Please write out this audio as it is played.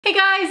Hey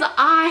guys,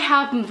 I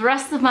have the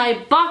rest of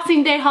my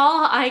Boxing Day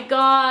haul. I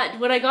got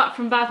what I got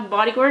from Bath &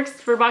 Body Works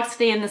for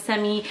Boxing Day in the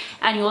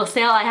semi-annual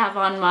sale I have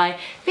on my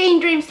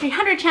Vain Dreams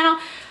 300 channel.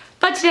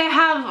 But today I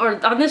have,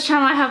 or on this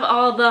channel I have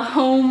all the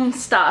home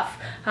stuff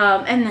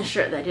and the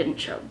shirt that I didn't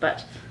show,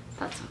 but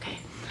that's okay.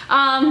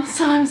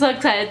 So I'm so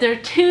excited. There are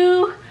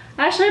two,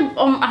 actually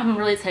I'm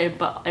really excited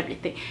about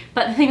everything,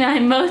 but the thing that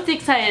I'm most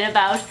excited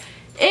about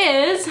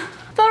is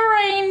the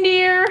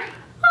reindeer.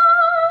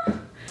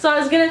 So I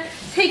was gonna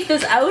take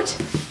this out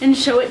and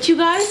show it to you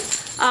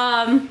guys,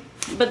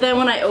 but then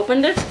when I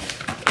opened it,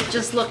 it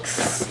just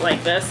looks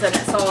like this, and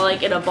it's all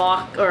like in a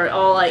box, or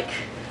all like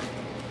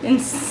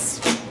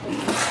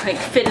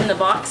fit in the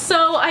box.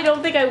 So I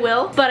don't think I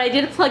will, but I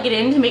did plug it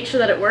in to make sure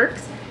that it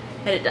works,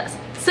 and it does.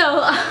 So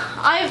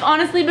I've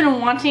honestly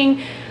been wanting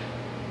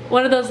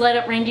one of those light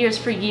up reindeers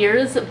for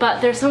years,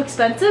 but they're so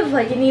expensive.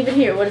 Like, and even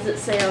here, what does it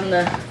say on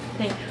the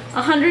thing?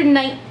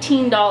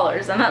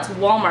 $119, and that's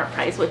Walmart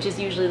price, which is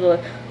usually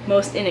the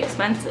most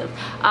inexpensive.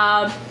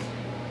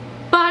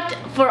 But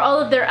for all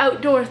of their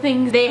outdoor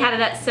things, they had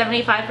it at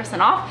 75%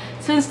 off.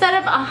 So instead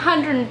of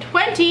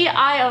 $120,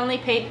 I only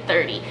paid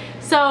 $30.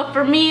 So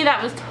for me,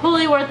 that was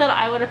totally worth it.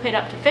 I would have paid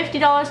up to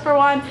 $50 for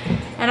one,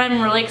 and I'm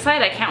really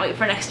excited. I can't wait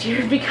for next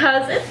year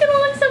because it's gonna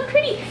look so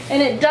pretty.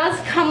 And it does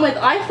come with,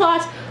 I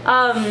thought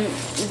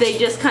they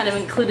just kind of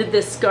included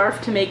this scarf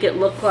to make it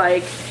look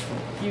like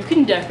you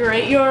can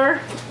decorate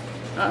your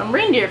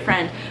reindeer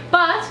friend.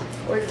 But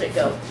where did it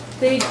go?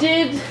 They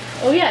did,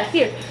 oh yeah,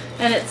 here.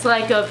 And it's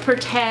like a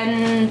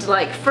pretend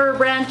like fir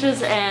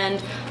branches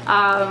and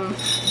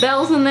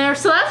bells in there.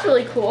 So that's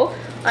really cool.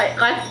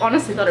 I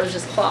honestly thought it was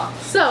just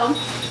cloth. So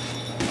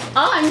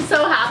I'm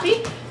so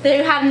happy.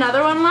 They had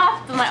another one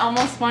left and I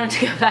almost wanted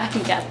to go back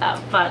and get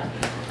that, but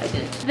I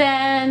didn't.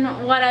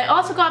 Then what I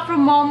also got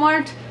from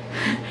Walmart,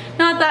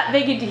 not that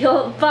big a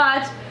deal,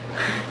 but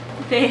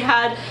they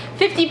had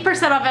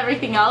 50% off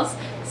everything else.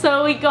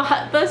 So we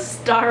got the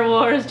Star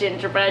Wars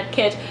gingerbread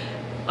kit.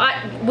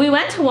 We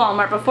went to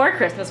Walmart before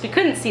Christmas. We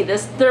couldn't see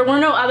this. There were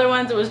no other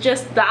ones. It was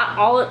just that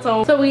all its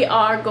own. So we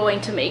are going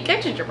to make a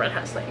gingerbread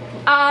house thing.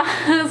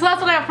 So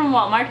that's what I got from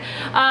Walmart.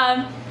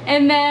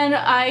 And then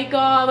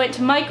I went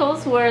to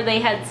Michael's where they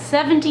had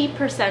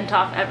 70%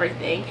 off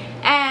everything.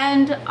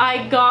 And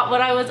I got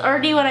what I was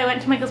already, when I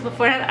went to Michael's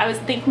beforehand, I was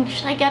thinking,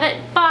 should I get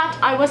it? But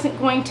I wasn't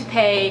going to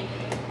pay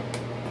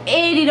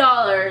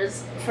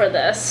 $80 for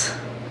this.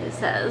 It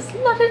says,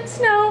 let it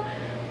snow.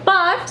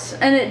 But,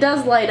 and it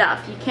does light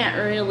up. You can't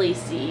really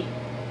see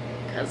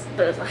because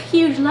there's a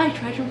huge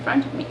light right in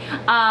front of me.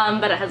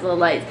 But it has little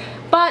lights.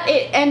 But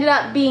it ended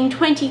up being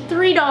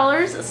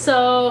 $23.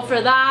 So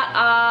for that,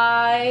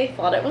 I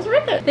thought it was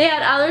worth it. They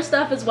had other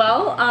stuff as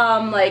well.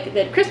 Like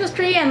they had a Christmas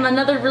tree and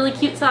another really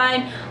cute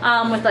sign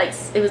with like,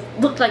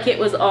 looked like it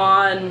was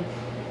on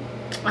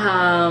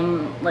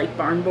like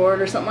barn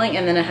board or something,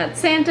 and then it had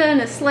Santa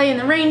and a sleigh and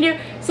the reindeer,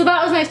 so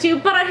that was nice too.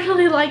 But I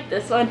really like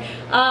this one,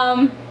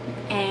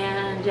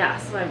 and yeah,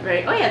 so I'm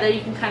very, oh yeah, there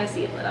you can kind of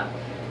see it lit up.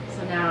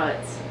 So now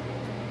it's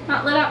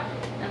not lit up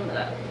and lit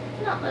up,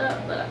 not lit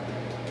up, lit up.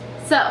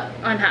 So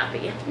I'm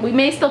happy. We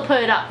may still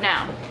put it up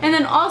now. And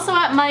then also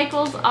at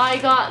Michael's, I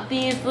got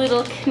these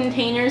little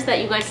containers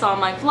that you guys saw in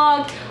my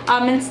vlog.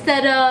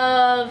 Instead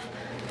of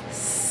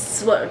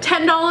what,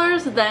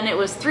 $10, then it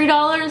was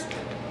 $3.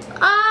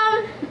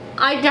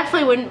 I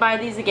definitely wouldn't buy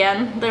these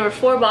again. There were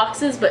 4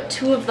 boxes, but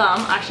 2 of them,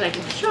 actually I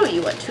can show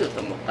you what 2 of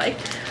them look like.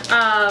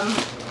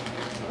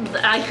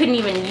 I couldn't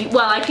even,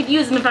 well, I could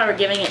use them if I were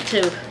giving it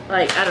to,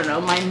 like, I don't know,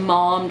 my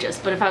mom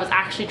just, but if I was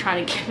actually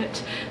trying to give it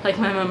to, like,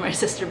 my mom or my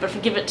sister, but if I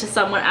give it to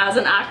someone as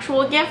an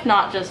actual gift,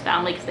 not just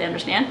family because they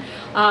understand,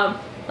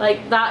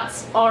 like,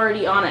 that's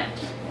already on it.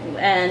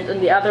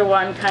 And the other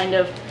one kind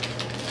of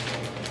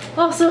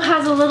also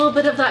has a little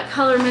bit of that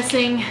color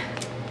missing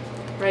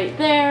right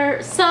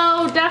there.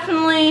 So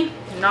definitely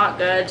not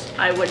good.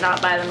 I would not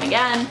buy them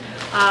again.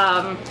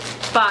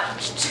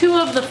 But 2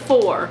 of the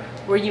 4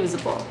 were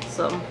usable,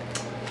 so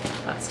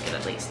that's good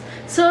at least.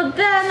 So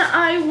then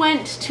I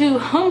went to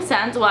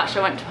Homesense. Well,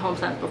 actually I went to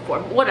Homesense before,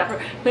 but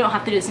whatever. We don't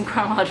have to do this in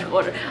chronological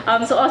order.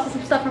 So also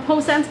some stuff from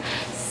Homesense.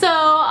 So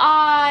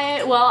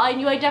I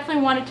knew I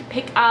definitely wanted to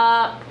pick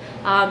up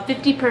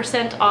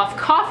 50% off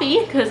coffee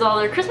because all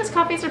their Christmas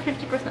coffees are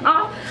 50%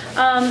 off.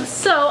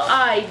 So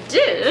I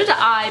did.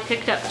 I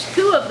picked up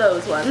 2 of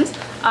those ones.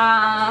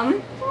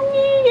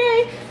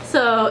 Yay!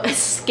 So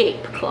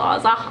escape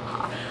clause.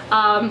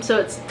 So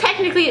it's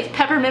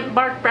peppermint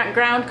bark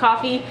ground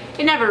coffee.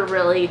 It never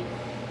really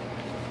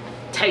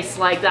tastes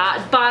like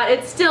that, but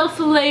it's still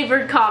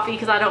flavored coffee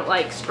because I don't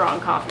like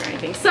strong coffee or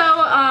anything. So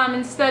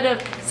instead of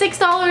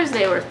 $6,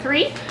 they were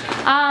 $3.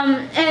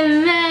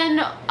 And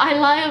then I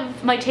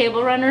love my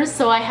table runners,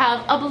 so I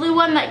have a blue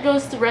one that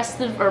goes the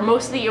rest of, or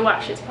most of the year. Well,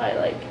 actually it's probably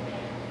like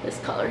this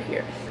color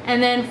here.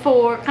 And then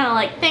for kind of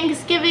like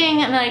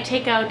Thanksgiving, and then I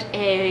take out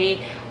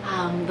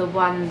the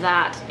one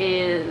that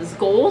is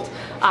gold.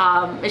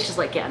 It's just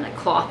like, yeah, a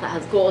cloth that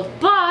has gold,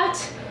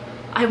 but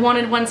I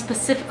wanted one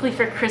specifically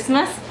for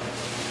Christmas.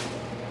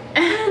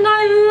 And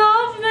I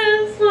love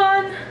this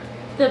one.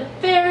 the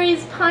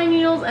berries, pine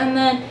needles, and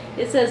then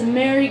it says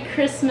Merry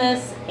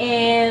Christmas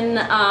in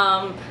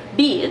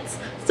beads.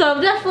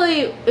 So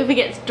definitely, if it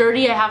gets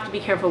dirty, I have to be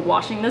careful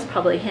washing this,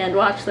 probably hand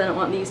wash, because I don't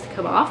want these to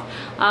come off.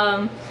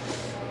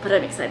 But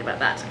I'm excited about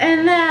that.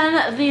 And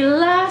then the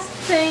last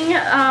thing,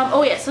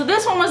 oh yeah, so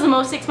this one was the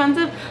most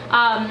expensive.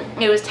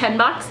 It was 10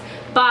 bucks,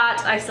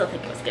 but I still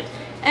think it was good.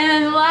 And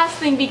then the last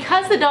thing,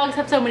 because the dogs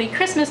have so many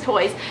Christmas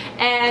toys,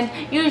 and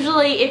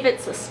usually if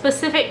it's a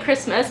specific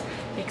Christmas,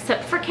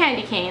 except for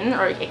candy cane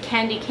or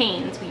candy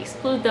canes, we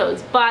exclude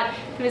those, but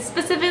if it's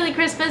specifically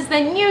Christmas,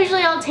 then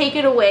usually I'll take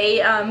it away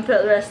for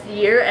the rest of the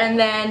year, and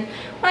then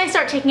when I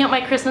start taking out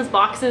my Christmas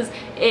boxes,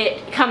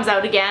 it comes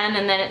out again,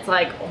 and then it's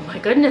like, oh my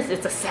goodness,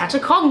 it's a Santa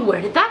Kong, where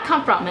did that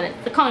come from? And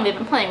it's the Kong they've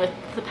been playing with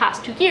for the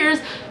past 2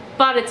 years,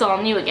 but it's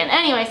all new again.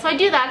 Anyway, so I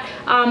do that,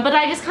 but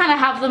I just kind of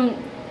have them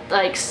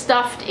like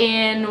stuffed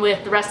in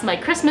with the rest of my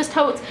Christmas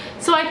totes,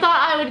 so I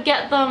thought I would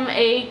get them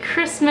a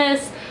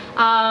Christmas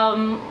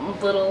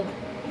little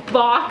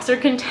box or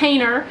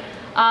container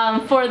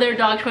for their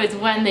dog toys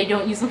when they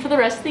don't use them for the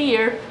rest of the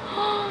year.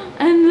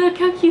 And look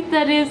how cute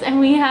that is,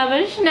 and we have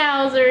a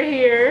Schnauzer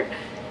here,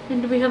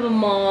 and we have a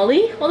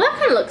Molly. Well, that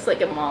kind of looks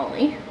like a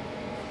Molly,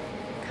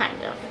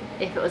 kind of,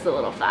 if it was a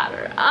little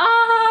fatter.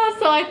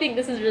 So I think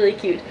this is really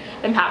cute.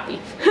 I'm happy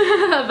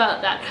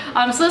about that.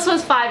 So this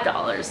was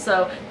 $5,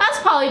 so that's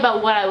probably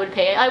about what I would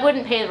pay. I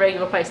wouldn't pay the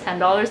regular price,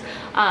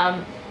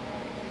 $10,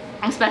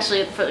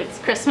 especially for it's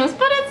Christmas,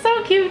 but it's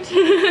so cute.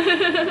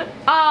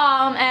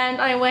 And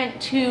I went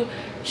to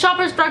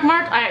Shoppers Drug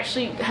Mart. I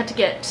actually had to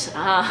get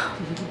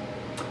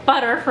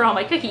butter for all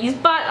my cookies,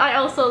 but I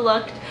also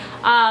looked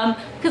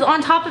because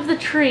on top of the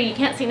tree, you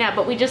can't see now,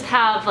 but we just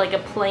have like a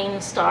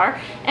plain star,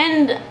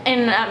 and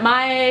at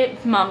my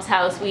mom's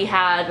house we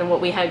had, and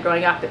what we had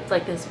growing up, it's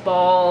like this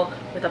ball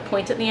with a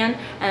point at the end,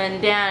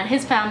 and Dan and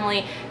his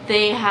family,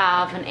 they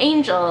have an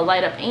angel, a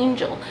light up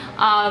angel.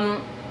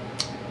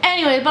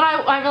 Anyway, but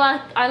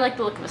I like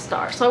the look of a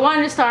star, so I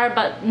wanted a star,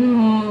 but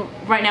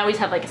right now we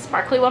just have like a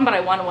sparkly one, but I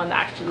wanted one that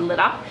actually lit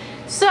up.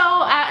 So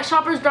at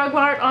Shoppers Drug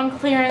Mart on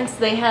clearance,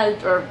 they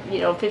had, or you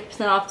know,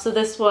 50% off, so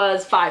this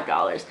was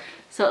 $5.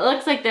 So it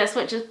looks like this,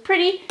 which is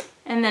pretty,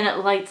 and then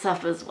it lights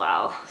up as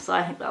well, so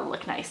I think that'll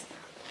look nice.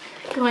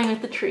 Going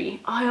with the tree.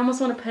 Oh, I almost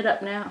want to put it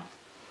up now.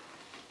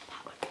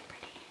 That would be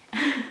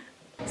pretty.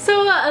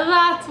 So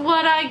that's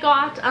what I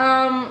got.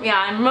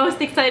 Yeah, I'm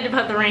most excited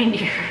about the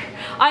reindeer.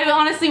 I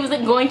honestly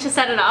wasn't going to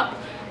set it up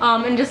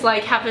and just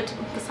like have it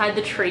beside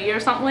the tree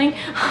or something.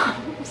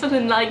 So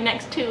in like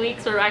next 2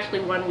 weeks, or actually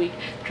 1 week,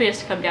 the tree has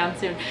to come down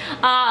soon.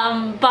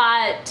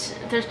 But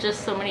there's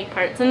just so many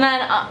parts. And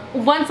then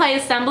once I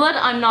assemble it,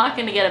 I'm not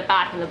going to get it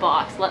back in the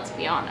box, let's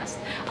be honest.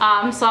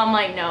 So I'm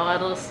like, no,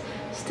 it'll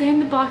stay in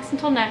the box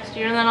until next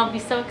year, and then I'll be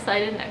so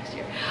excited next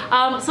year.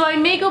 So I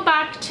may go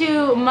back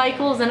to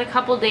Michael's in a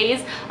couple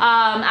days.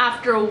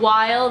 After a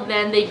while,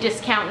 then they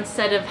discount,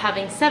 instead of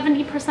having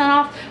 70%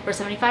 off or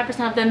 75%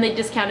 off, then they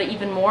discount it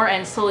even more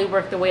and slowly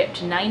work their way up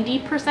to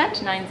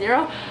 90%, 90.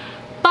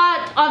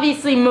 But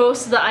obviously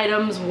most of the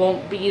items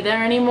won't be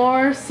there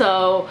anymore,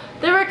 so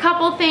there were a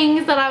couple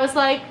things that I was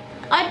like,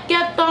 I'd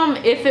get them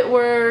if it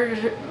were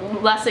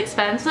less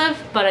expensive,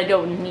 but I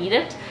don't need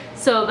it.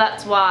 So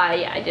that's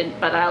why I didn't,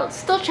 but I'll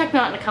still check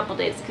them out in a couple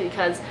days,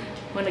 because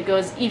when it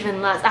goes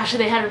even less,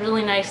 actually they had a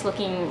really nice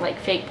looking like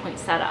fake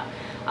poinsettia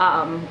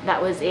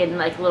that was in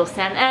like little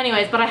stand.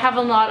 Anyways, but I have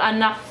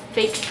enough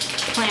fake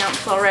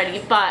plants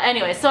already. But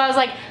anyway, so I was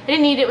like, I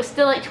didn't need it. It was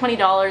still like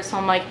 $20, so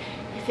I'm like,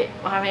 if it,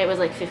 I mean, it was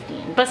like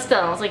 15, but still,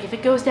 I was like, if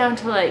it goes down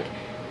to like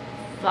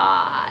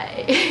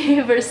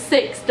 $5 or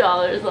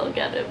 $6, I'll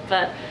get it.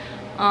 But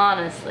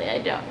honestly, I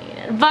don't need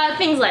it. But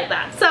things like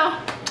that. So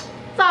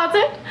that's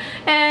it,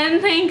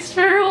 and thanks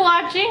for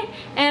watching,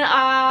 and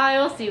I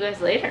will see you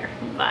guys later.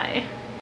 Bye.